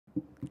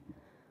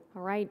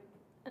All right.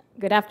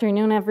 Good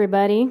afternoon,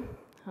 everybody.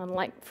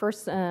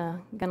 First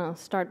gonna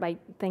start by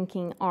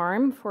thanking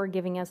ARM for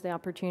giving us the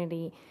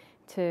opportunity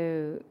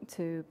to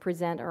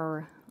present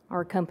our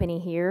company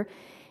here,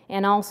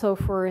 and also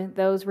for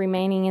those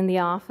remaining in the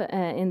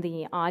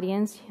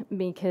audience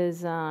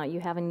because you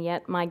haven't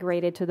yet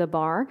migrated to the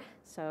bar.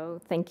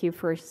 So thank you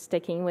for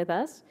sticking with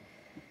us.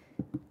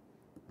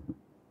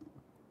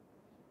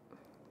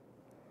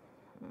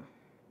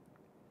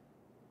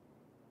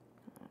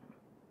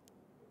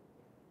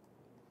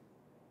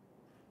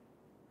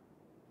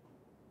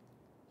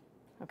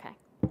 Okay.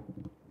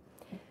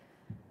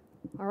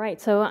 All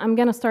right, so I'm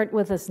going to start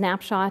with a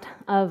snapshot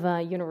of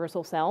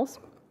Universal Cells.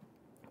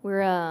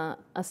 We're a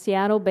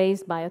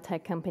Seattle-based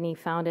biotech company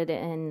founded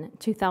in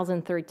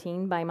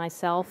 2013 by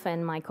myself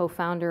and my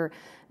co-founder,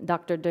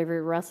 Dr.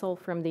 David Russell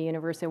from the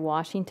University of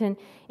Washington.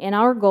 And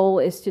our goal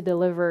is to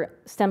deliver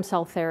stem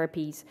cell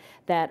therapies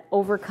that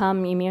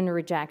overcome immune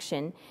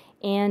rejection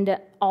and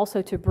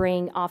also to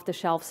bring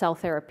off-the-shelf cell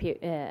therapies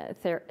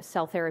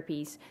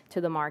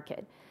to the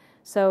market.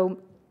 So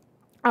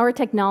our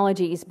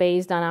technology is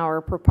based on our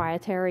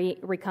proprietary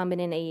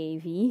recombinant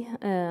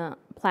AAV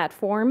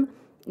platform,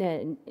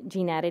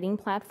 gene editing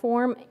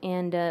platform,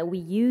 and we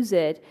use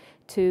it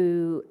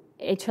to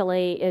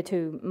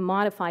to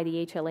modify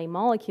the HLA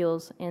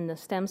molecules in the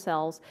stem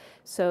cells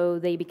so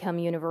they become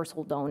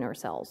universal donor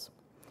cells.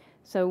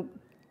 So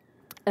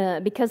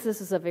because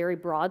this is a very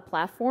broad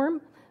platform,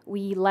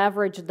 we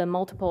leverage the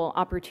multiple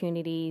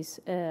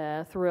opportunities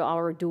through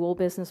our dual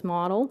business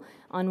model.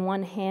 On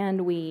one hand,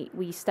 we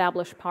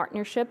establish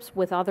partnerships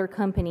with other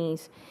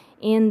companies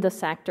in the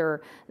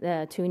sector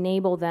to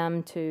enable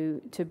them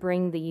to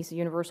bring these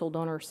universal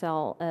donor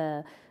cell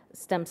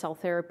stem cell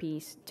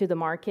therapies to the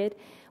market,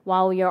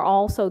 while we are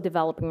also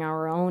developing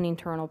our own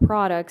internal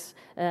products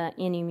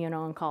in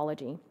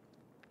immuno-oncology.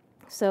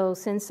 So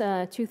since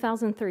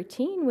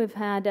 2013, we've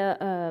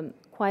had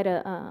quite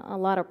a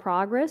lot of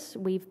progress.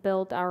 We've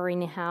built our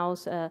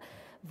in-house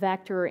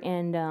vector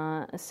and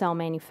cell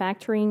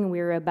manufacturing.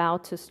 We're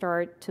about to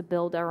start to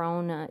build our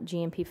own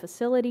GMP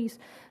facilities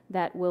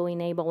that will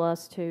enable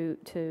us to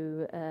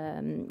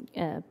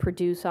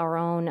produce our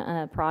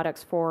own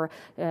products for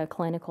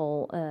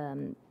clinical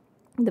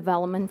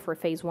development for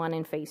phase 1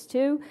 and phase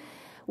 2.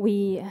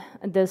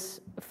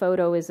 This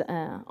photo is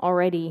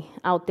already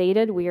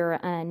outdated. We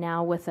are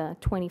now with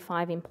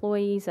 25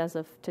 employees as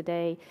of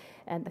today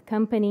at the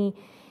company.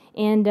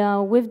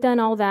 And we've done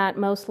all that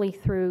mostly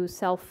through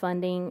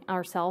self-funding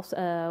ourselves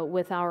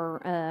with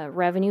our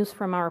revenues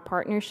from our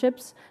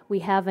partnerships. We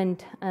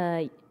haven't,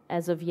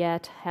 as of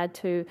yet, had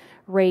to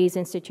raise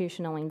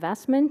institutional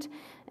investment,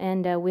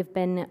 and we've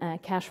been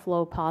cash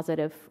flow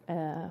positive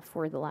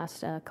for the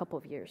last couple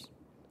of years.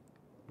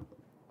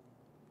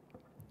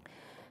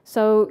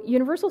 So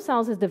Universal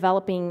Cells is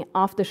developing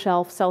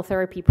off-the-shelf cell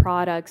therapy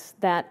products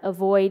that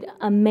avoid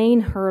a main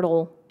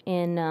hurdle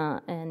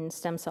in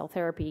stem cell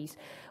therapies,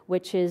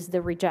 which is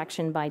the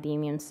rejection by the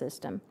immune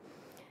system.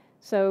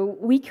 So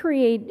we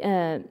create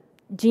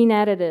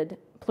gene-edited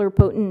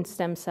pluripotent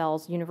stem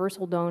cells,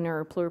 universal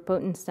donor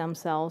pluripotent stem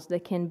cells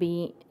that can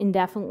be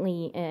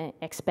indefinitely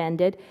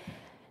expanded.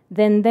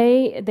 Then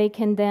they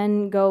can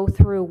then go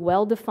through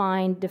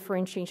well-defined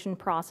differentiation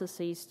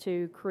processes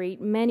to create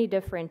many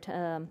different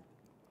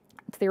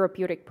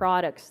therapeutic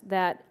products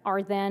that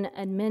are then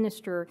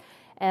administered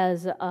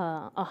as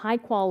a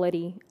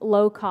high-quality,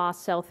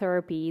 low-cost cell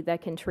therapy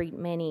that can treat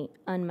many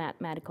unmet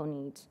medical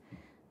needs.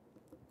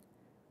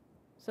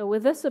 So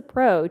with this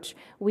approach,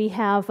 we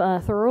have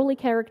thoroughly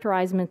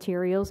characterized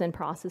materials and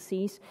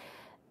processes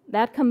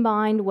that,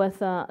 combined with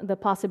the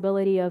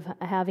possibility of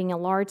having a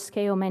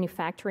large-scale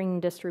manufacturing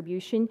and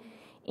distribution,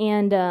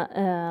 and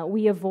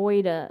we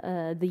avoid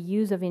the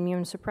use of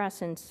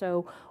immunosuppressants.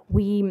 So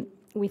we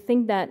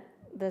think that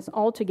this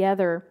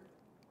altogether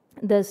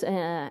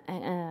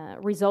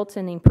results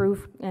in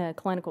improved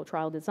clinical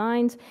trial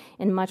designs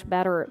and much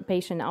better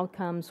patient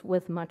outcomes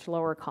with much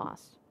lower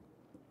costs.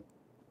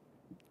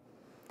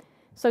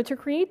 So to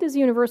create these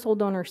universal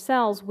donor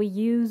cells, we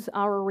use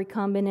our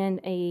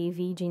recombinant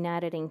AAV gene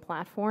editing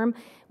platform,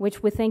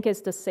 which we think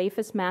is the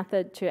safest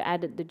method to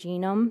edit the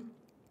genome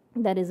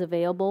that is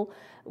available.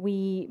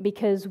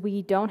 Because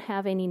we don't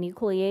have any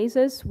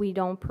nucleases, we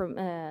don't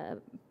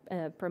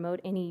promote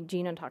any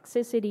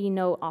genotoxicity,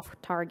 no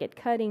off-target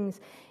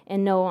cuttings,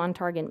 and no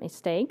on-target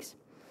mistakes.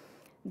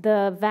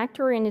 The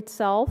vector in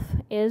itself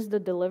is the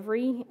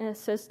delivery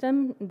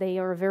system. They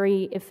are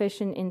very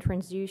efficient in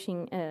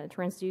transducing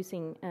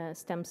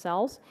stem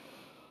cells.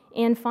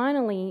 And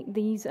finally,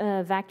 these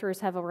vectors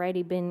have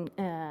already been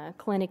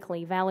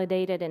clinically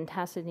validated and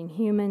tested in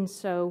humans,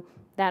 so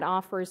that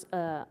offers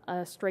a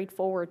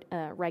straightforward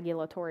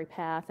regulatory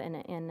path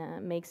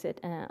and makes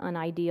it an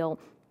ideal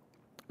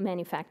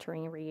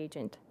manufacturing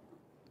reagent.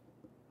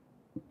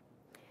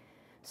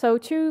 So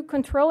to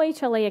control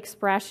HLA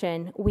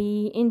expression,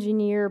 we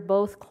engineer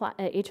both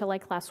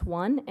HLA class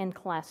 1 and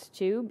class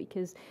 2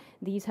 because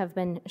these have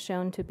been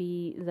shown to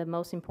be the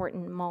most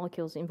important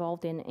molecules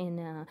involved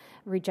in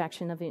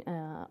rejection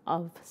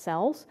of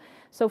cells.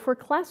 So for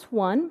class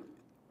 1,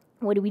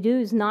 what we do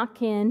is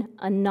knock in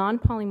a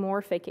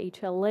non-polymorphic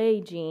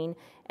HLA gene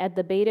at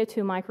the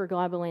beta-2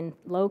 microglobulin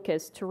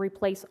locus to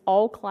replace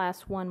all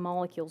class 1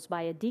 molecules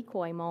by a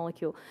decoy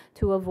molecule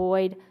to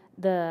avoid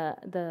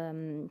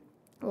the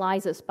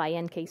lysis by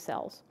NK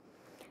cells.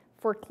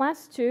 For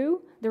class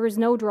 2, there is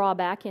no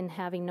drawback in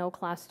having no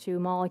class 2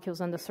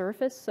 molecules on the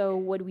surface, so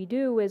what we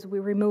do is we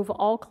remove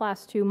all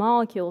class 2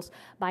 molecules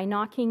by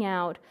knocking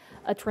out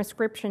a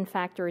transcription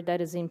factor that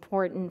is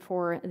important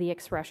for the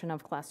expression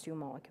of class 2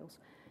 molecules.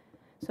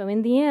 So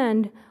in the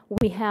end,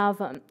 we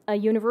have a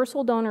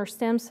universal donor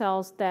stem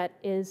cells that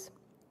is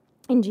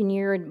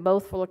engineered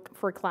both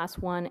for class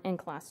 1 and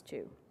class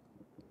 2.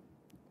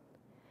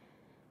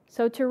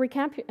 So to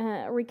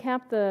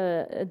recap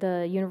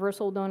the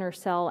universal donor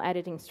cell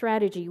editing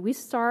strategy, we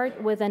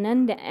start with an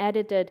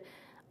unedited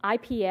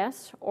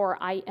iPS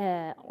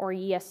or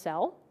ES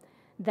cell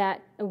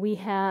that we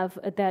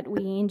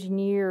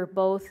engineer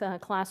both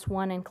class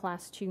 1 and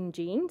class 2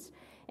 genes,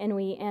 and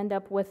we end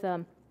up with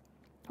a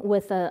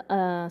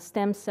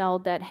stem cell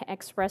that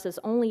expresses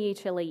only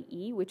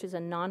HLA-E, which is a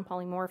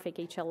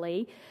non-polymorphic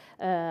HLA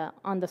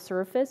on the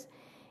surface.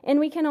 And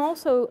we can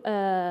also,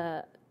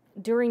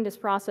 during this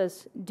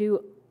process,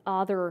 do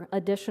other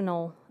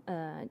additional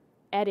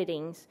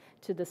editings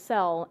to the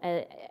cell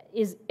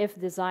if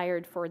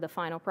desired for the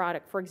final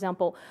product. For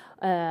example,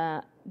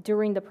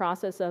 during the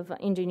process of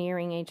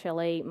engineering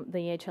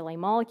the HLA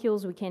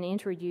molecules, we can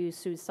introduce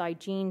suicide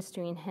genes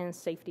to enhance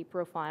safety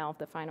profile of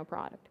the final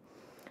product.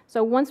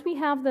 So once we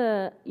have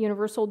the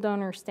universal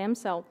donor stem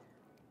cell,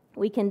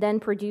 we can then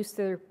produce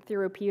the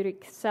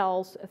therapeutic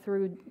cells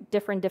through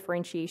different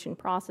differentiation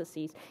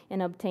processes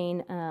and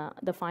obtain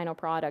the final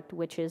product,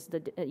 which is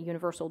the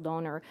universal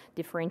donor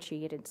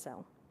differentiated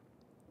cell.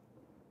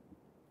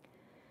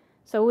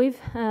 So we've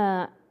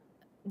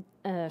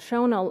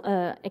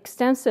shown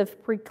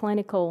extensive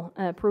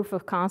preclinical proof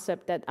of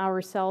concept that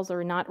our cells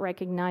are not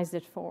recognized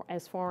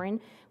as foreign.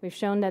 We've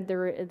shown that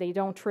they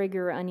don't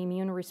trigger an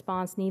immune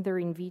response neither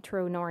in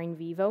vitro nor in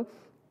vivo.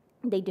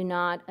 They do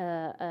not.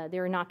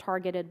 They're not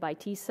targeted by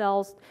T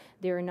cells.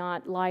 They're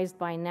not lysed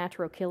by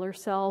natural killer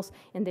cells,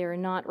 and they're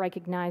not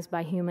recognized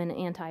by human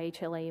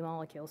anti-HLA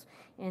molecules.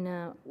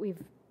 And we've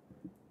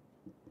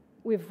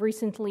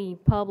recently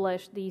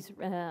published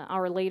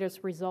our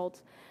latest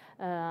results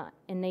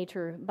in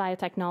Nature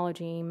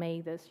Biotechnology in May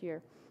this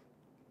year.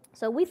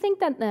 So we think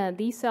that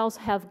these cells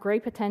have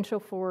great potential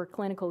for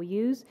clinical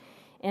use.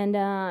 And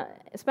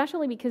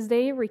especially because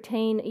they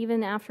retain,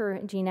 even after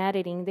gene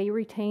editing, they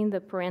retain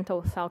the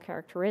parental cell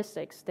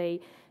characteristics. They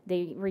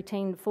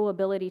retain full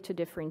ability to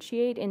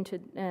differentiate into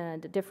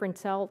the different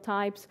cell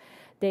types.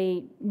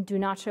 They do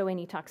not show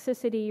any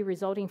toxicity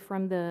resulting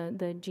from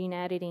the gene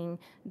editing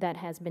that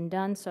has been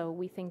done. So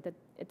we think that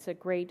it's a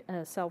great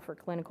cell for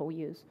clinical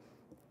use.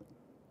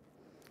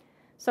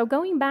 So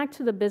going back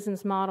to the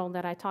business model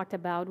that I talked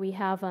about, we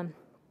have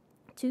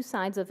two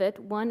sides of it.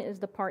 One is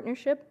the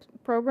partnership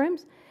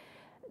programs,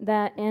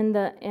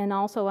 and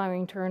also our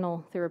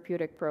internal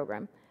therapeutic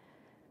program.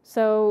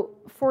 So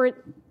for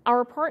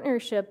our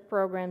partnership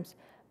programs,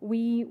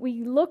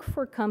 we look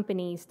for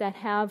companies that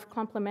have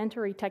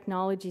complementary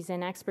technologies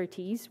and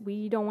expertise.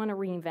 We don't want to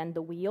reinvent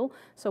the wheel,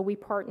 so we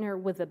partner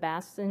with the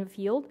best in the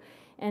field,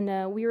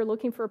 and we are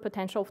looking for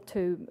potential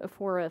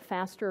for a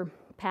faster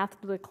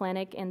path to the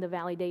clinic and the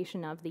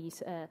validation of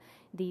these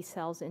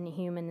cells in the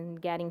human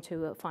and getting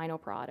to a final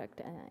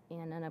product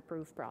and an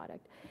approved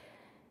product.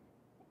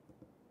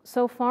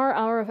 So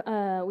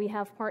far, we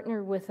have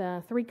partnered with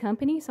 3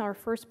 companies. Our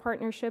first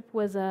partnership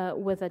was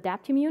with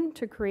Adaptimmune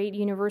to create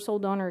universal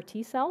donor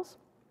T cells.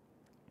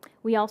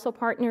 We also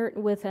partnered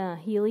with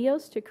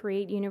Helios to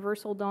create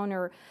universal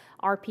donor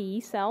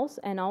RPE cells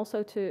and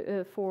also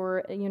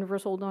for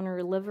universal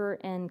donor liver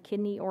and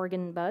kidney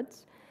organ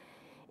buds.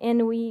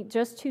 And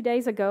just 2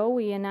 days ago,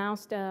 we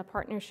announced a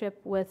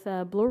partnership with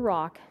Blue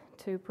Rock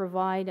to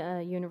provide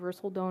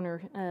universal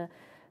donor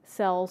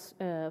cells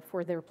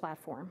for their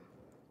platform.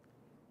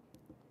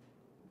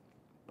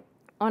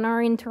 On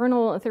our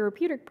internal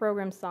therapeutic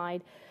program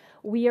side,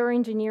 we are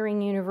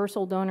engineering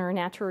universal donor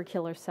natural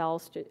killer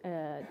cells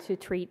to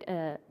treat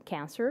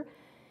cancer.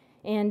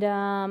 And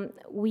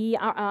we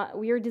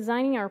are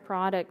designing our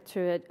product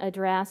to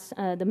address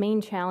the main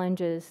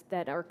challenges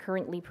that are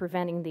currently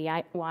preventing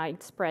the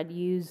widespread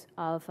use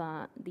of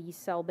these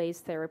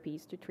cell-based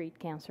therapies to treat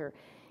cancer.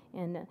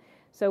 And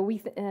so we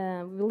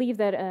believe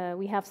that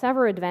we have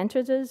several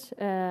advantages.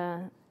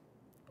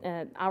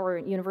 Our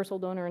universal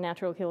donor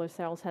natural killer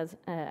cells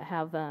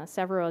have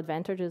several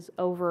advantages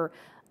over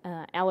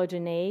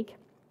allogeneic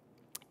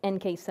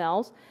NK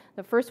cells.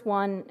 The first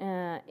one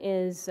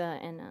is,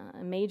 and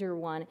a major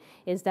one,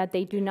 is that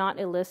they do not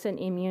elicit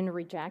immune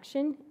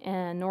rejection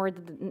nor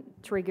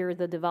trigger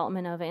the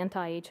development of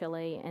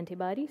anti-HLA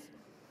antibodies.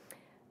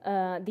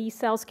 These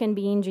cells can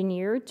be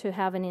engineered to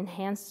have an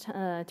enhanced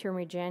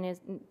tumorigenic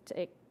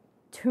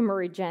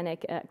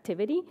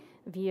activity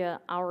via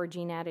our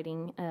gene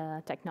editing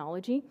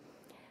technology.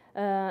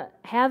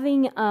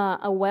 Having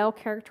a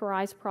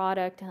well-characterized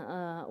product,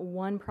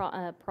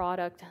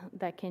 product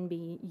that can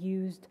be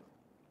used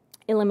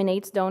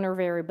eliminates donor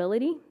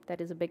variability.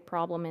 That is a big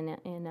problem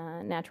in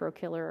natural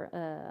killer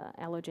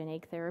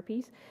allogeneic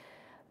therapies.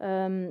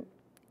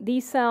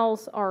 These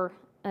cells are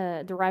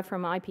derived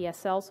from iPS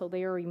cells, so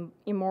they are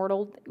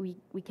immortal.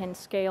 We can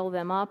scale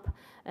them up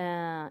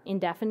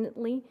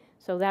indefinitely,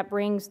 so that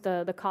brings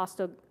the cost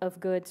of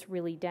goods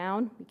really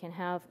down. We can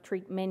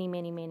treat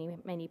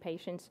many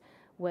patients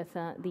with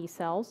these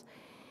cells.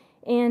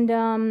 And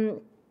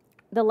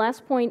the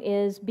last point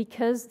is,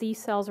 because these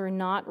cells are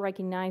not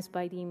recognized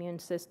by the immune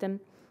system,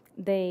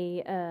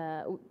 they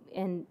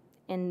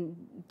and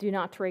do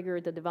not trigger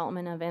the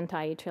development of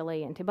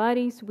anti-HLA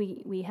antibodies,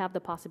 we have the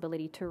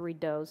possibility to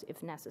redose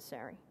if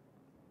necessary.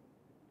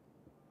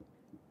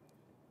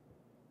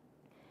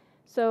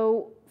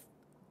 So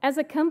as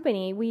a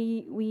company,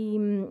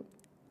 we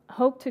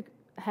hope to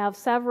have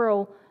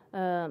several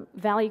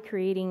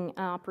value-creating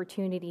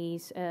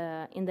opportunities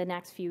in the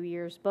next few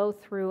years,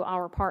 both through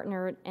our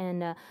partner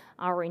and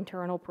our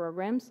internal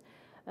programs.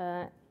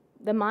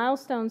 The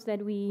milestones that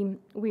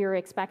we are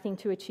expecting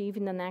to achieve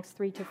in the next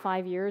 3 to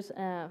 5 years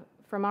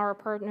from our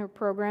partner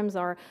programs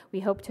are: we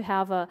hope to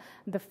have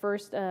the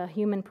first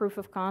human proof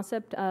of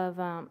concept of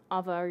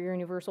our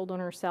universal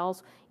donor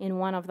cells in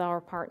one of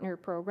our partner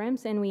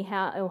programs, and we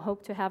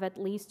hope to have at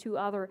least 2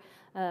 other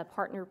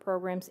partner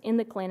programs in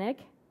the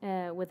clinic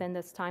within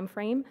this time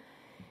frame.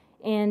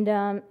 And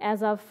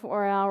as of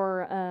for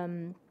our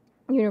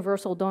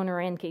universal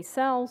donor NK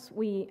cells,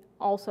 we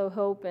also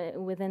hope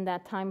within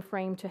that time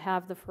frame to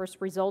have the first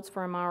results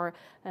from our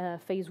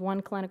phase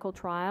 1 clinical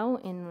trial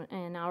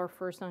in our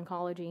first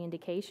oncology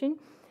indication,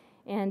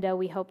 and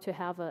we hope to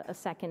have a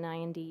second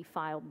IND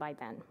filed by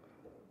then.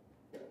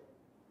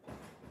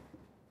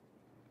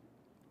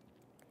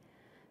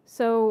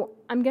 So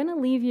I'm going to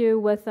leave you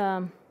with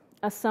a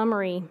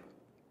summary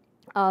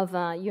of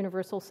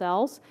universal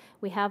cells.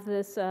 We have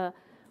this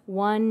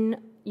one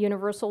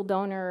universal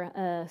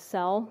donor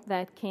cell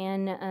that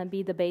can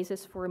be the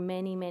basis for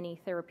many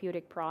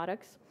therapeutic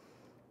products.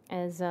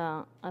 As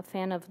a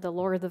fan of the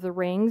Lord of the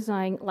Rings,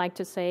 I like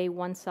to say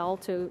one cell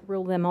to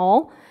rule them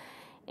all.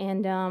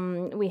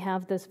 And we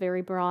have this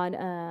very broad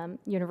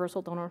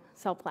universal donor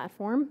cell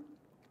platform.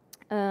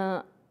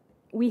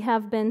 We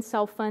have been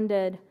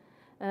self-funded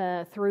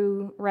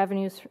through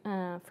revenues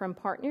from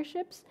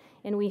partnerships,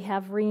 and we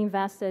have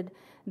reinvested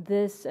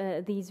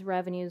these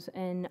revenues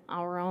in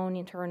our own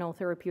internal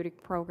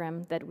therapeutic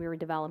program that we're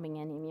developing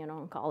in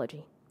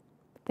immuno-oncology.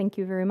 Thank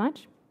you very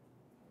much.